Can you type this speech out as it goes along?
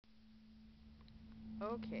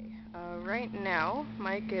Okay, right now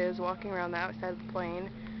Mike is walking around the outside of the plane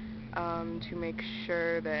to make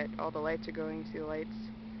sure that all the lights are going. You see the lights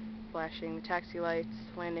flashing, the taxi lights,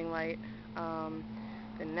 landing light,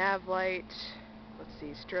 the nav light, let's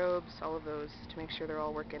see, strobes, all of those to make sure they're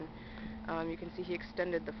all working. You can see he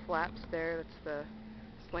extended the flaps there. That's the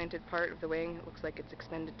slanted part of the wing. It looks like it's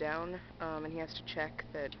extended down, and he has to check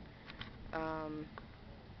that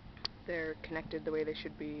they're connected the way they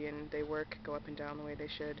should be and they work, go up and down the way they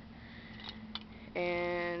should.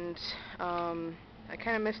 And I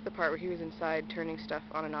kind of missed the part where he was inside turning stuff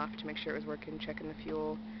on and off to make sure it was working, checking the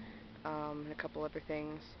fuel, and a couple other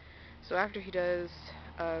things. So after he does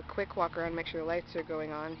a quick walk around, make sure the lights are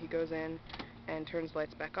going on, he goes in and turns the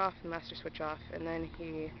lights back off, the master switch off, and then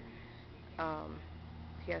he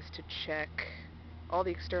has to check all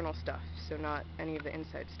the external stuff, so not any of the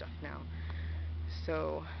inside stuff now.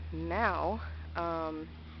 So now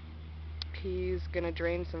he's going to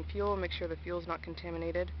drain some fuel, make sure the fuel's not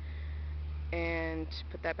contaminated, and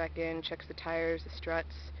put that back in, checks the tires, the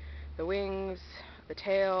struts, the wings, the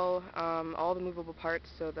tail, all the movable parts,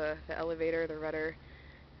 so the elevator, the rudder,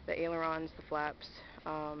 the ailerons, the flaps.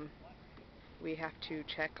 We have to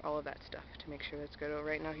check all of that stuff to make sure that's good.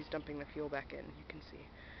 Right now he's dumping the fuel back in, you can see.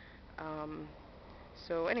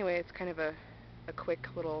 So anyway, it's kind of a quick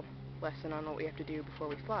little lesson on what we have to do before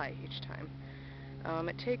we fly each time.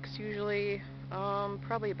 It takes usually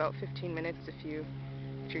probably about 15 minutes if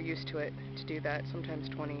you're used to it to do that. Sometimes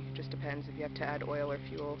 20, just depends if you have to add oil or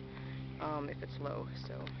fuel if it's low.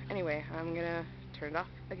 So anyway, I'm gonna turn it off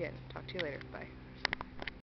again. Talk to you later. Bye.